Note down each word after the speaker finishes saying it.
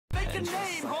your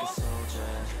name, like a soldier,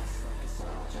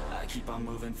 I keep on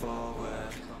moving forward,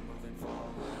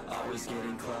 always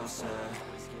getting closer,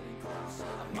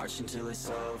 I march until it's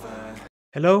over.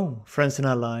 Hello, friends and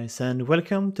allies, and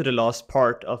welcome to the last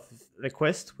part of the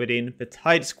quest within the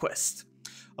Tides quest.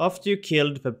 After you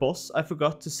killed the boss, I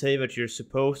forgot to say that you're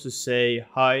supposed to say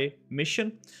hi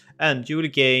mission, and you will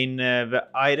gain the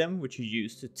item which you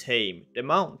use to tame the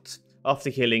mount,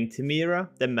 after killing Timira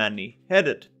the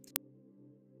Many-Headed.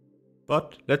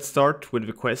 But let's start with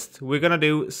the quest. We're gonna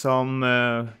do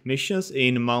some missions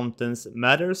in Mountainous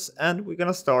Matters, and we're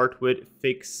gonna start with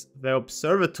Fix the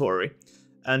Observatory.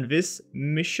 And this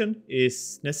mission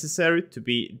is necessary to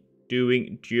be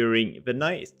doing during the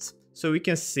night, so we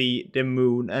can see the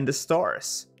moon and the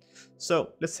stars.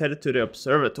 So let's head to the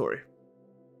observatory.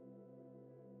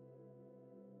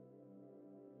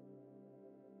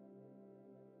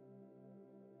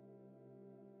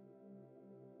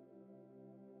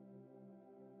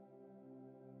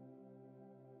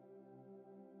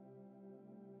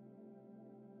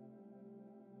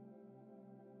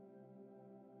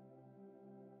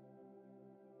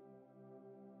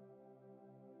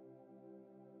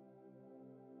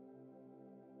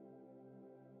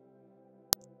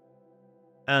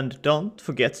 And don't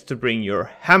forget to bring your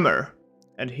hammer.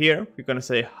 And here we're gonna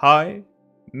say hi,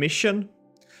 mission,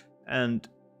 and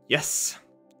yes.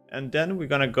 And then we're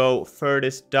gonna go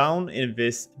furthest down in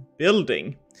this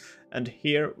building. And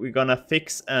here we're gonna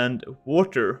fix and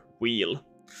water wheel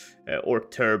or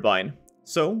turbine.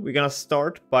 So we're gonna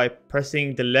start by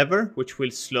pressing the lever, which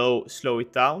will slow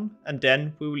it down, and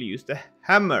then we will use the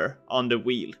hammer on the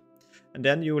wheel. And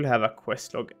then you will have a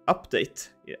quest log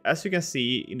update, as you can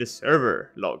see in the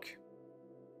server log.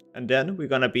 And then we're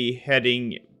gonna be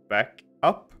heading back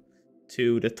up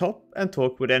to the top and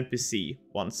talk with NPC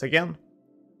once again.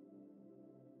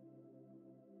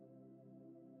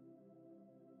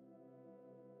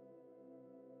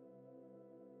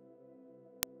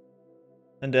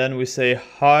 And then we say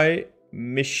hi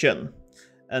mission.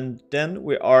 And then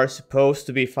we are supposed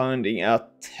to be finding a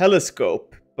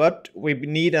telescope, but we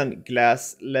need a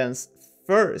glass lens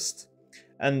first.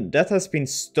 And that has been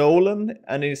stolen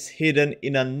and is hidden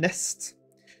in a nest.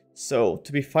 So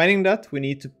to be finding that, we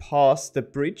need to pass the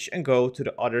bridge and go to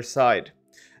the other side.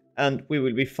 And we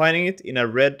will be finding it in a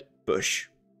red bush.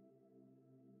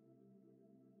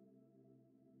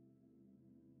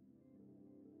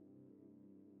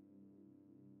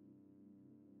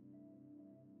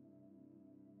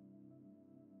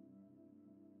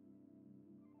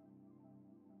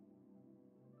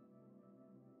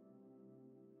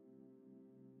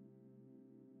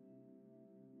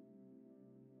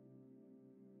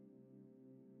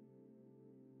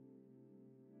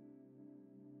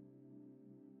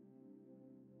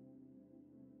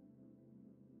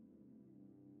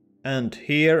 And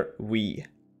here we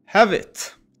have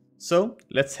it. So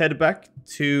let's head back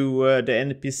to the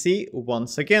NPC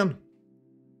once again.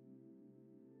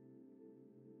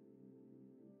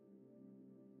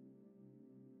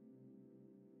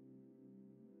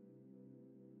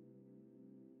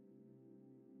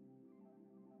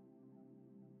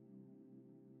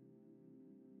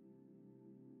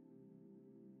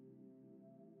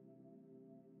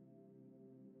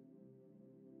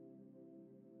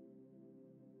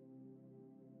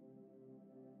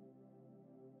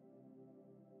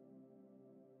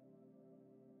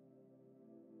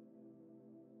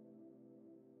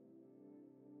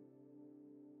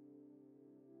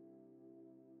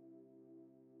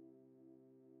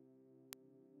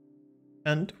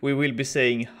 And we will be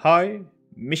saying hi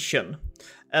mission.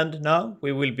 And now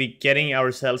we will be getting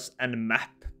ourselves a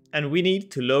map. And we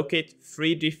need to locate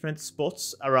 3 different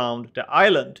spots around the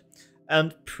island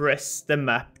and press the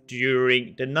map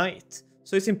during the night.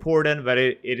 So it's important that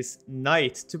it is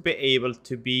night to be able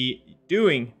to be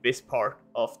doing this part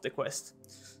of the quest.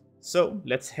 So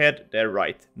let's head there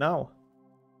right now.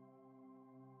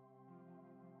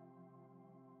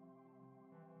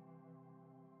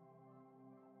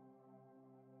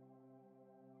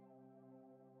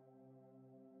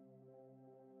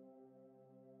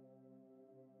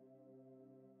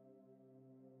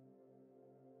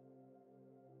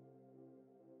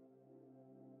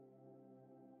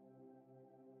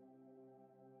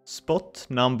 Spot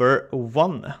number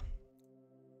 1.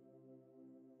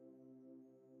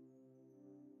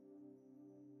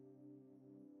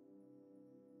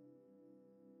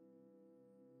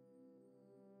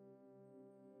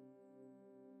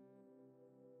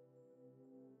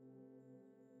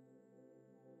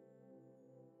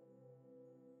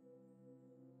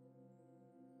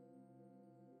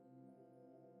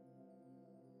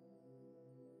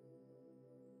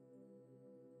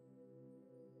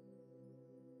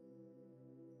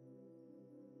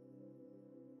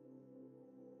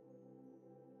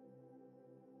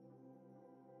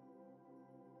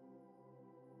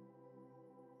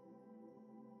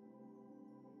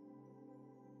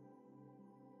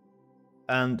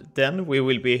 And then we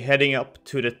will be heading up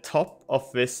to the top of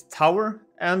this tower,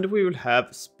 and we will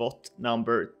have spot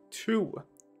number 2.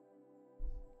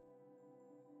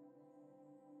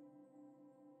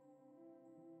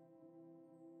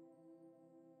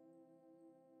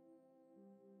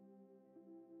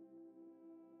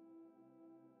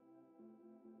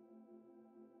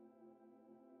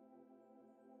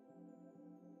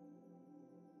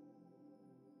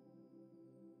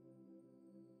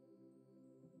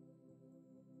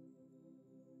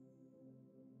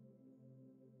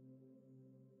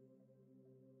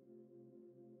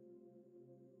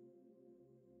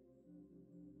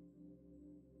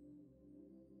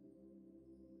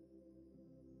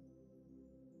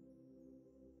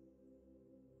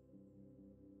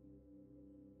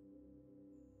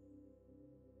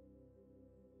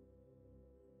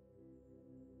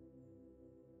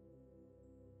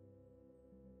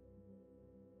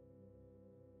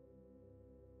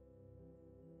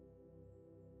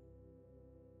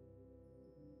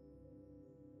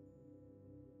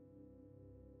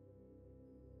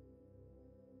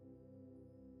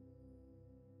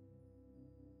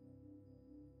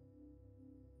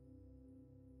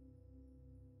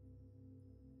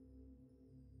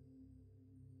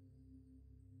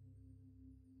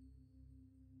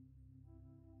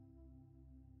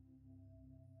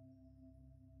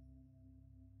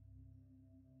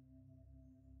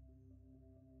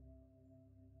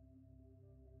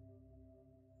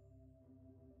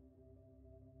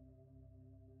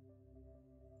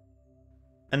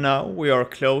 And now we are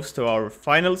close to our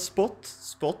final spot,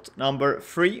 spot number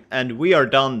 3, and we are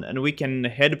done, and we can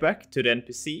head back to the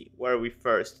NPC where we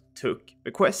first took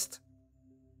the quest.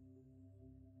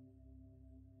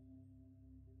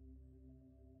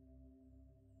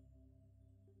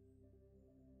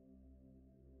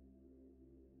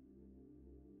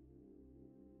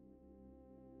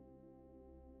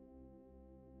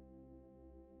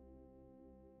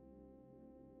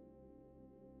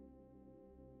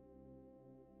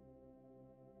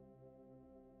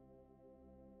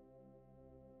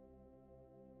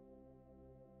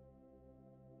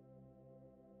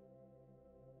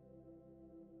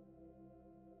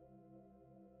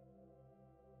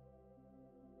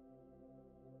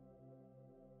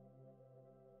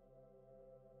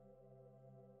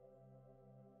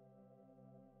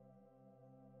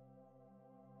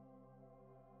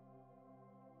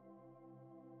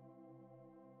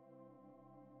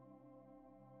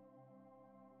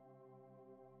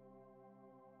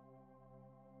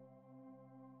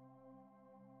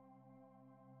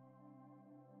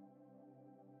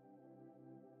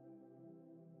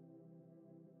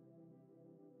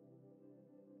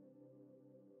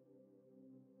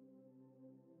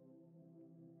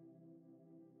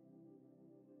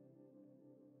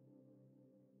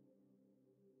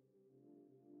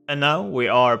 And now we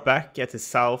are back at the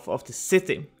south of the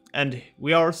city, and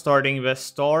we are starting the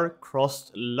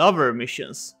Star-Crossed Lover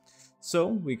missions. So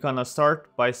we're gonna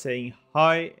start by saying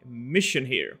hi mission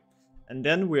here, and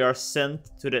then we are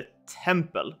sent to the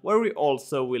temple, where we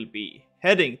also will be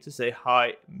heading to say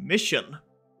hi mission.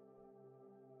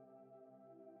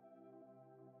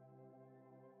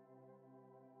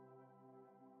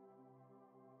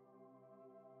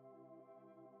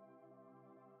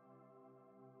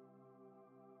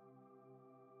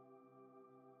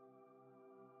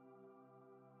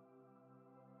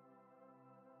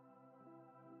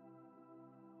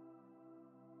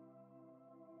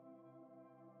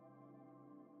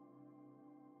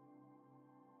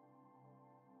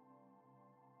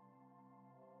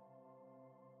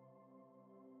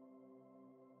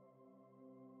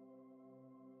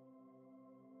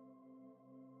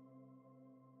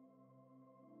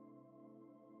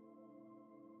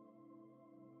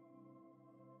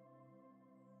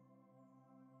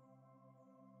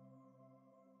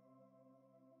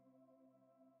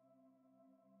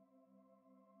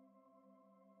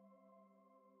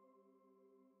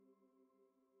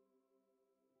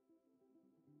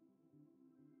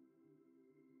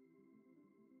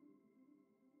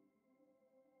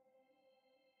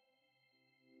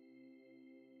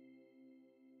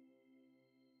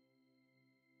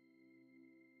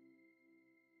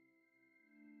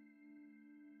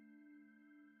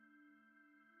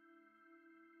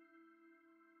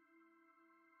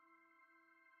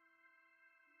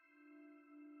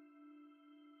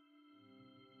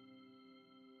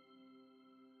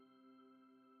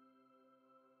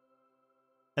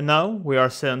 And now we are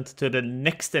sent to the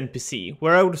next NPC,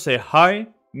 where I would say hi,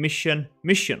 mission,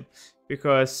 mission,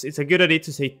 because it's a good idea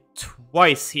to say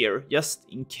twice here, just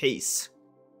in case.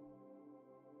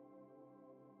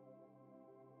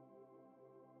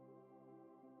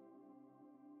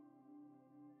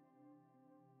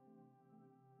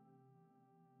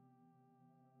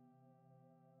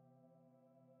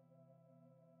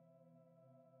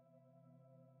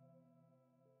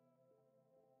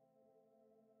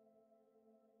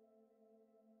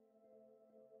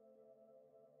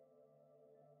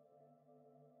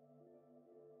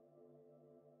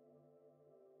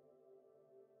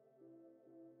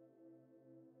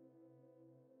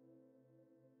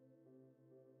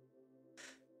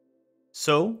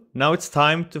 So now it's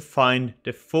time to find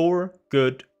the 4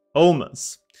 good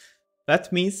omens.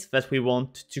 That means that we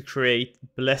want to create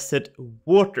blessed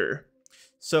water.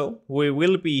 So we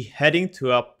will be heading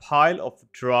to a pile of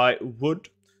dry wood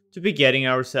to be getting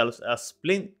ourselves a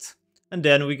splint. And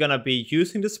then we're gonna be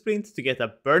using the splint to get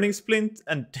a burning splint,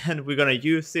 and then we're gonna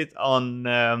use it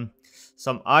on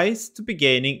some ice to be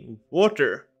gaining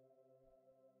water.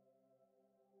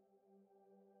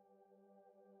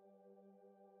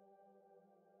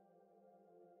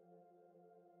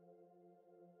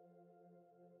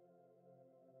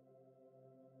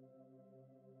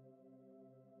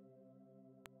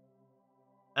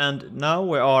 And now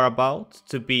we are about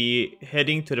to be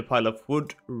heading to the pile of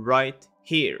wood right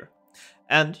here.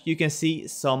 And you can see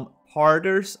some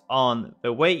parders on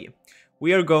the way.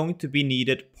 We are going to be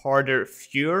needed parder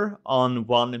fewer on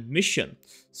one mission.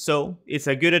 So it's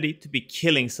a good idea to be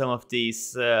killing some of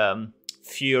these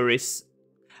furies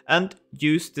and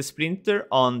use the splinter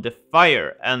on the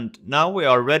fire. And now we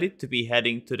are ready to be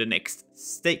heading to the next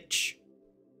stage.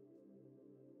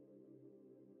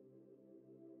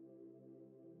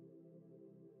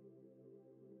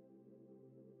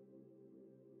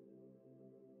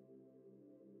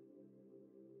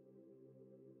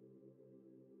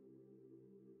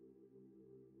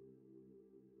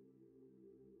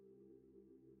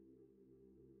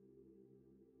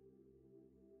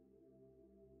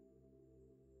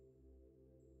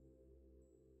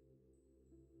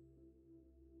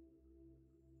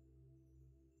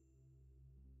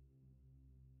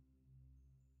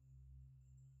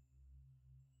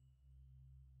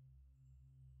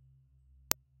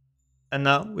 And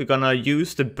now we're gonna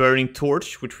use the burning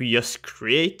torch which we just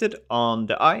created on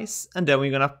the ice, and then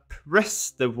we're gonna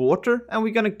press the water and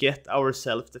we're gonna get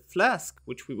ourselves the flask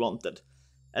which we wanted.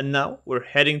 And now we're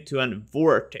heading to an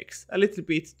vortex a little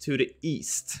bit to the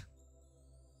east.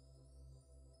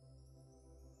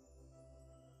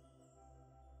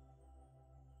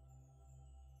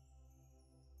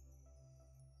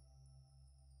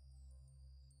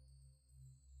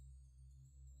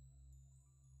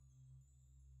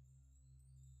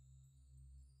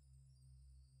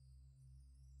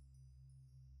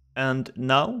 And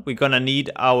now we're gonna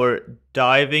need our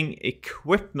diving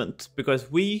equipment because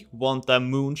we want a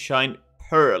moonshine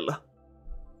pearl.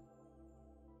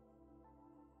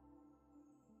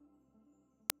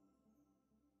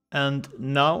 And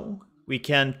now we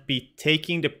can be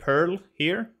taking the pearl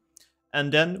here,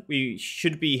 and then we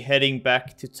should be heading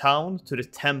back to town to the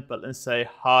temple and say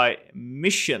hi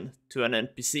mission to an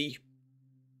NPC.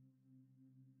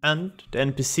 And the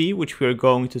NPC which we are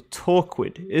going to talk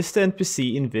with is the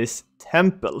NPC in this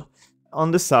temple on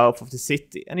the south of the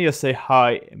city, and you say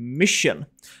hi mission.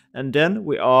 And then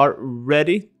we are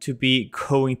ready to be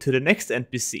going to the next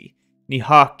NPC,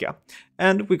 Nihaka,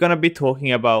 and we're gonna be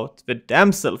talking about the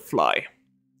damselfly.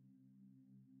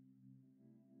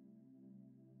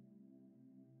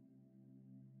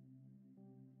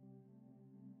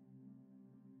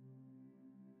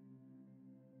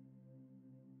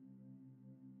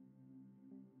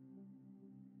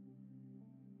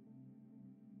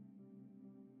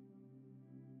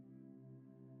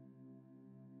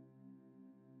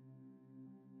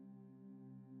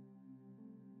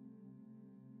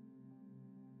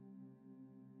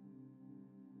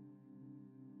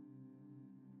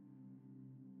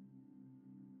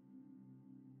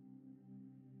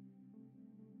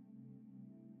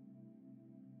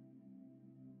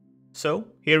 So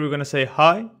here we're gonna say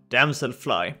hi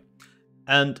damselfly,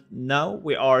 and now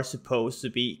we are supposed to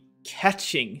be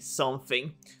catching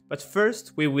something, but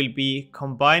first we will be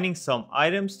combining some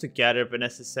items to gather the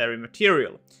necessary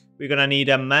material. We're gonna need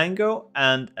a mango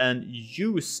and an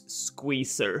juice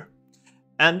squeezer,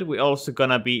 and we're also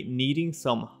gonna be needing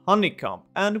some honeycomb,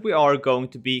 and we are going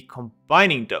to be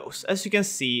combining those. As you can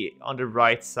see on the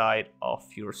right side of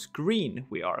your screen,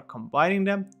 we are combining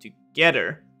them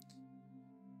together.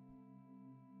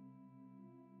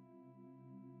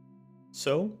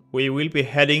 So we will be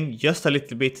heading just a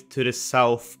little bit to the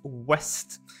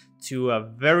southwest to a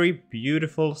very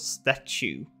beautiful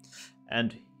statue,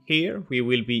 and here we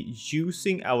will be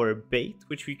using our bait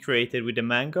which we created with the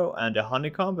mango and the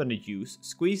honeycomb and the juice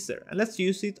squeezer, and let's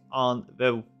use it on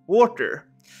the water.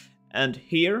 And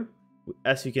here,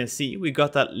 as you can see, we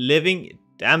got a living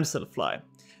damselfly,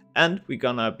 and we're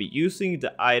gonna be using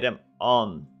the item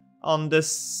on the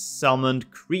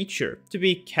summoned creature to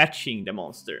be catching the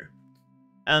monster.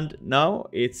 And now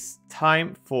it's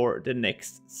time for the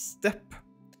next step.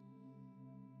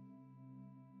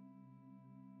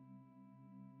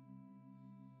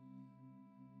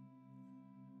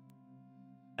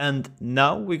 And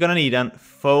now we're gonna need an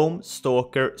Foam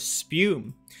Stalker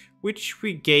Spume, which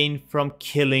we gain from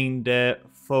killing the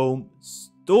Foam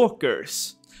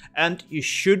Stalkers. And you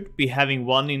should be having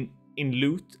one in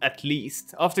loot at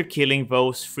least after killing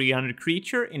those 300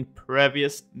 creature in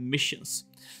previous missions.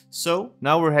 So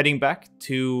now we're heading back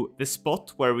to the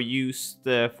spot where we used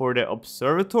for the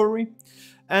observatory,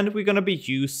 and we're gonna be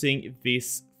using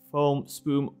this foam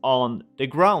spume on the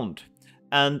ground.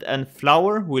 And a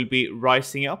flower will be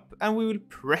rising up, and we will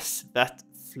press that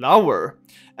flower,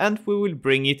 and we will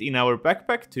bring it in our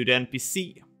backpack to the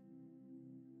NPC.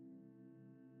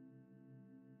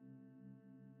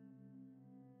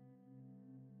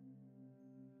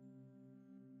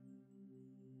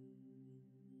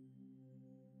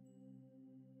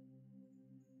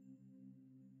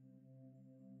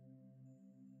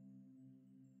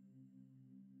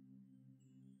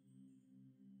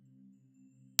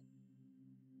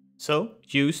 So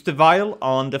use the vial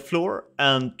on the floor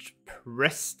and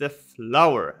press the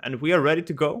flower, and we are ready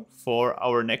to go for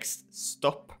our next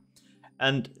stop.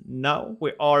 And now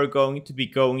we are going to be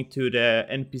going to the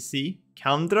NPC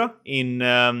Kandra in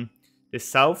the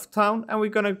south town, and we're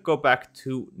gonna go back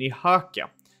to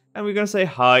Nihaka, and we're gonna say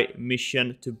hi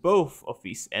mission to both of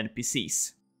these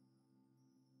NPCs.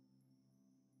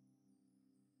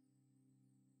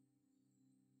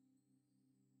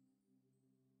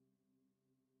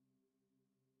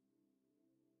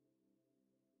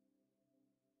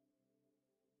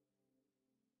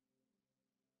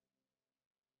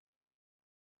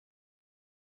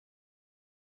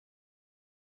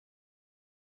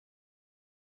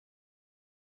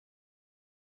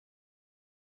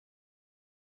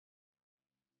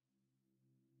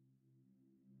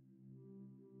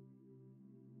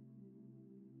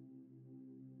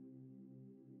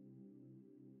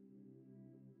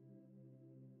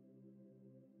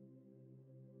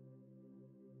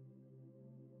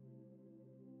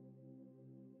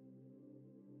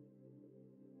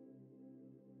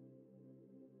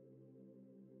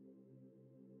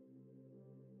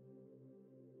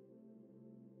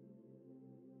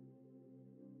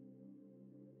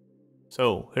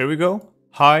 So here we go,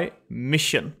 hi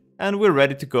mission, and we're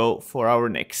ready to go for our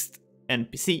next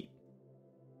NPC.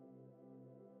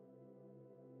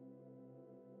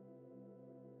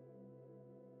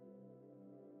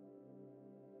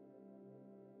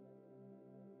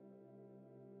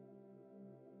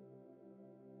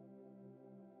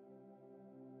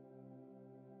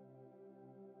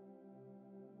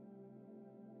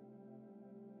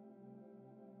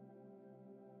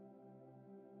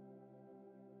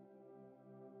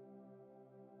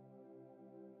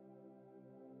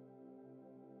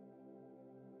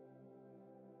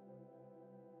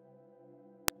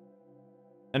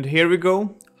 And here we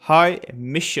go, high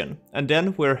mission. And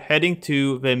then we're heading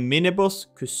to the mini-boss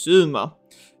Kusuma.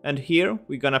 And here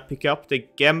we're gonna pick up the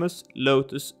Gammus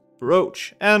Lotus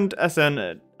Brooch. And as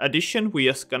an addition,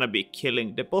 we're just gonna be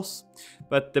killing the boss.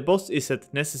 But the boss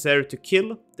isn't necessary to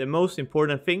kill. The most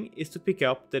important thing is to pick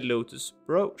up the Lotus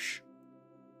Brooch.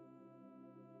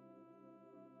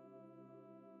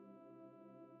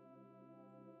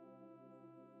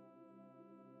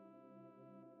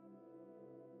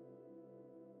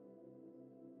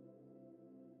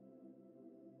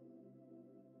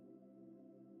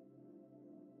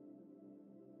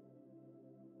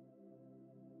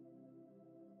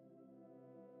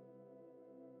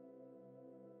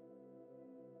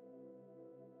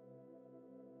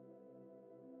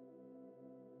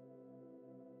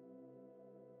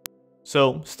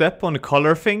 So step on the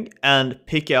collar thing and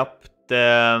pick up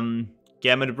the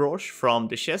Gamut Brooch from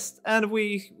the chest, and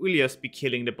we will just be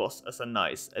killing the boss as a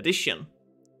nice addition.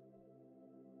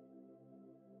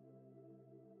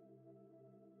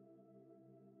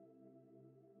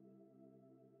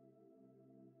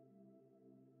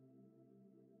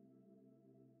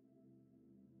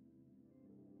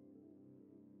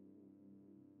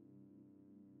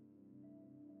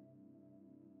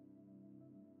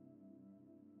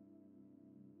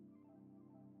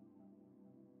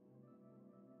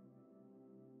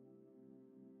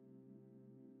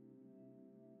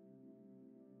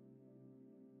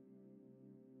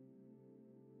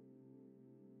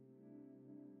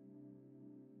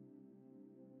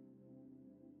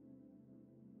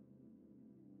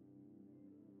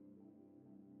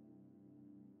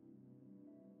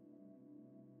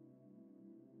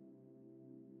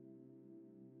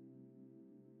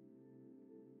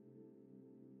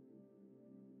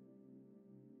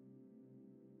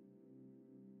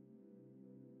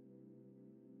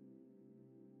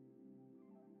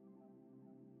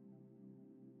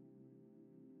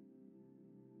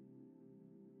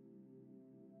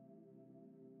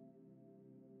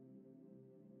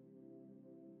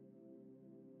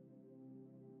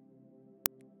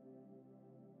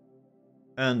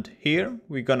 And here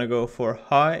we're gonna go for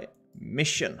high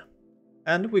mission.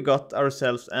 And we got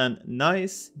ourselves a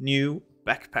nice new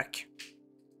backpack.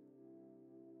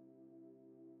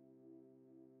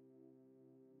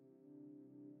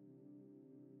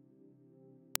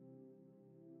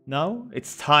 Now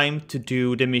it's time to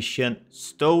do the mission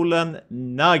Stolen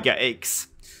Naga Eggs.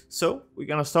 So we're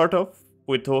gonna start off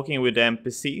with talking with the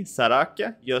NPC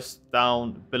Saraka just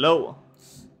down below.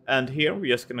 And here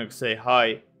we're just gonna say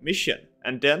hi mission.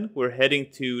 And then we're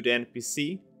heading to the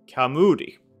NPC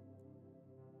Kamuri.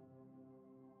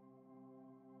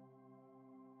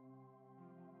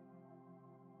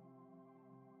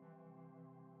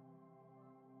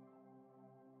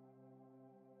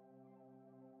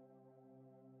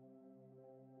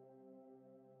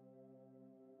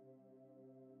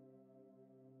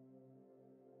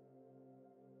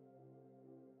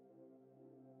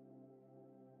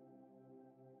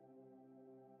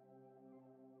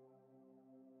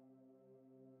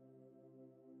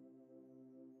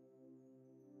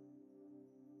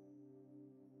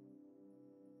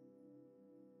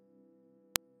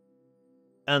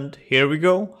 And here we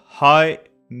go, high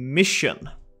mission.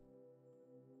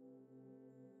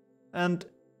 And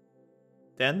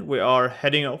then we are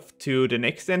heading off to the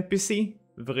next NPC,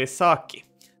 Vresaki,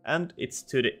 and it's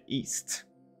to the east.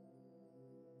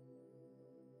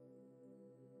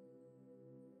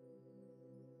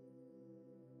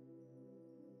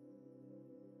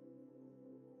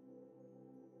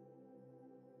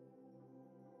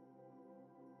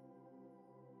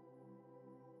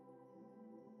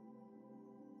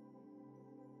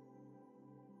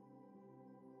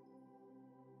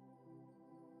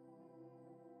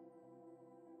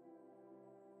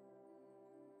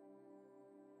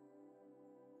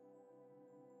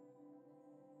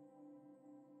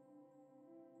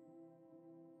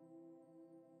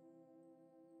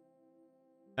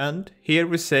 And here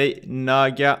we say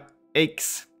Naga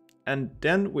Eggs. And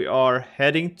then we are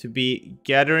heading to be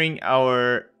gathering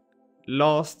our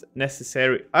last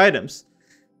necessary items,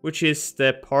 which is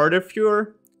the powder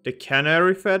fure, the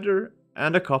canary feather,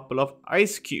 and a couple of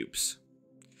ice cubes.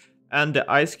 And the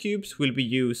ice cubes will be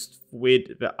used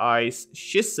with the ice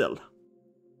chisel.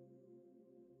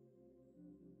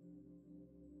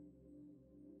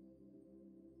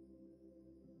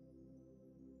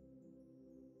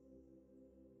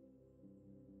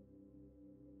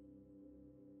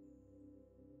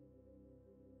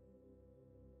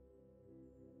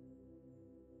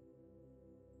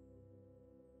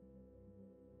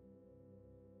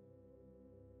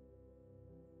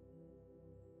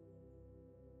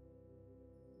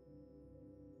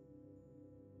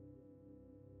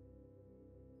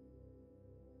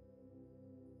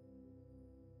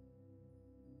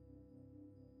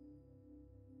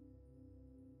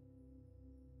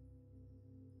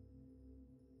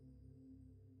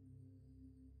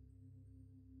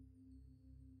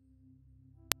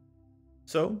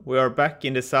 So we are back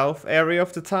in the south area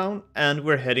of the town and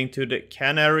we're heading to the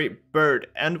canary bird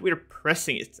and we're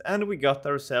pressing it and we got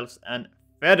ourselves an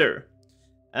feather.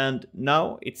 And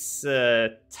now it's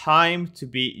time to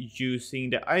be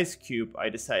using the ice cube I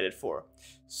decided for.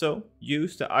 So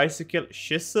use the icicle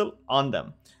chisel on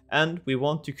them. And we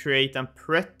want to create a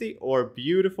pretty or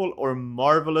beautiful or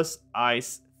marvelous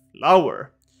ice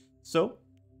flower. So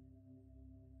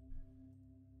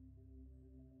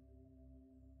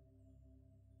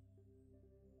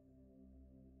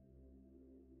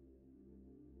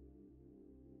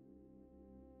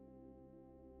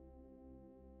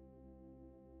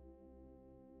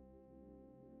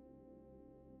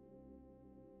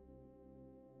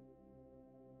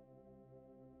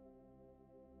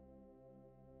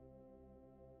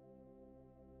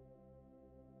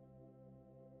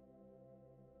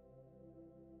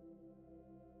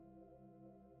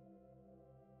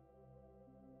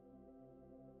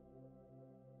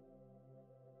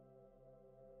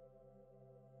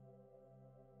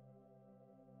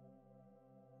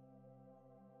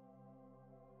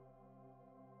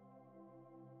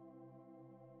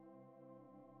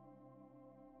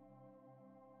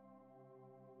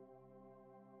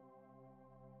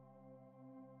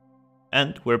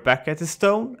and we're back at the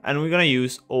stone and we're gonna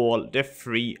use all the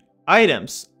 3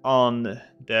 items on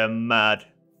the mad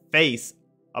face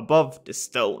above the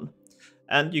stone.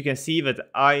 And you can see that the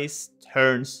ice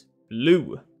turns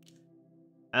blue.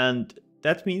 And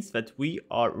that means that we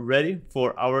are ready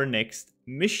for our next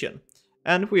mission.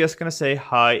 And we're just gonna say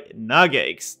hi Naga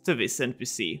Eggs to this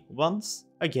NPC once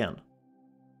again.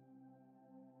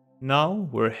 Now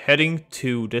we're heading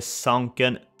to the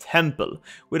sunken temple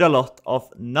with a lot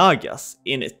of Nagas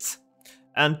in it.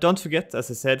 And don't forget,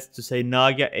 as I said, to say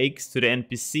Naga Eggs to the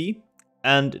NPC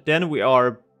And then we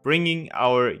are bringing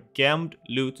our gemmed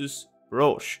lotus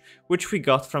brooch, which we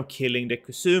got from killing the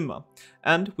Kusuma.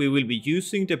 And we will be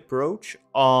using the brooch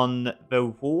on the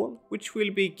wall, which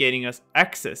will be getting us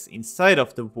access inside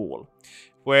of the wall,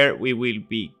 where we will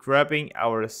be grabbing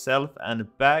ourselves a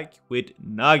bag with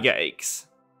Naga eggs.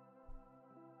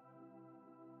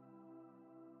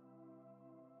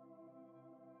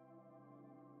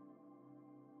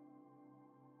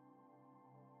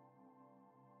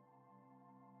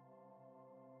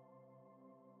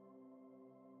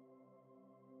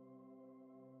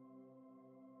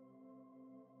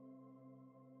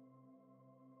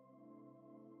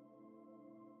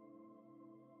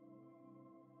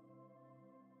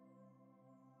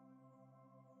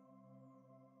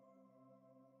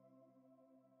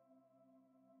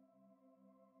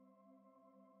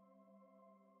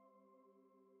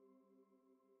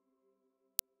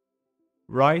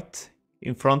 Right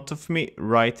in front of me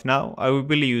right now, I will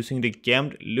be using the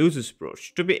gemmed lotus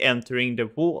brooch to be entering the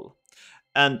wall,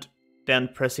 and then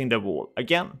pressing the wall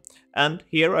again. And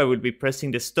here I will be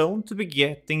pressing the stone to be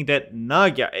getting the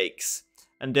Naga eggs.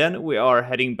 And then we are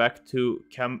heading back to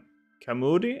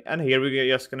Kamudi, and here we are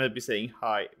just gonna be saying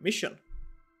hi mission.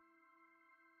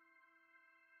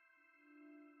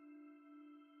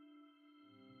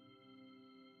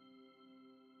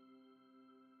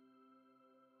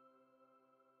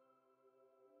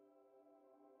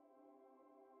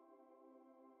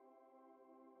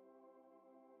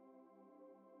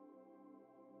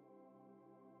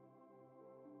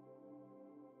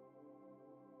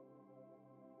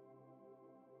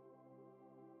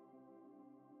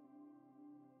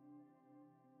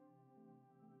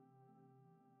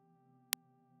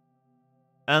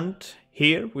 And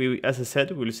here we, as I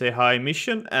said, will say hi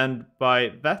mission, and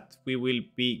by that we will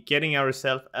be getting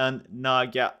ourselves a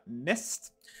Naga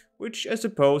nest, which I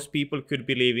suppose people could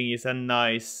be believing is a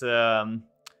nice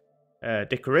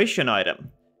decoration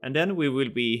item. And then we will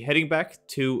be heading back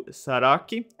to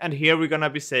Saraki, and here we're gonna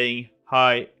be saying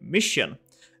hi mission.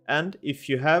 And if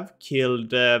you have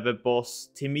killed the boss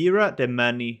Timira the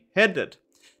Many-Headed,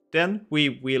 then we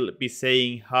will be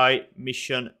saying hi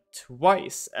mission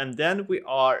twice, and then we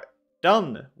are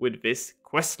done with this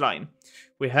questline.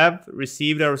 We have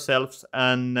received ourselves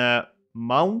an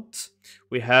mount,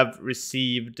 we have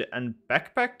received a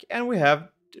backpack, and we have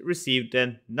received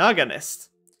a Naga nest.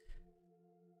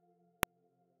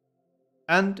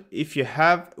 And if you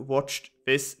have watched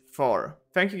this far,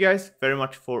 thank you guys very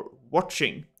much for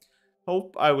watching.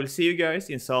 Hope I will see you guys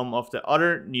in some of the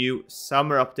other new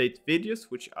summer update videos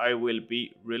which I will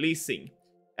be releasing.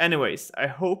 Anyways, I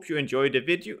hope you enjoyed the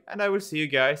video, and I will see you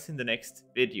guys in the next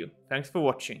video. Thanks for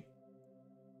watching.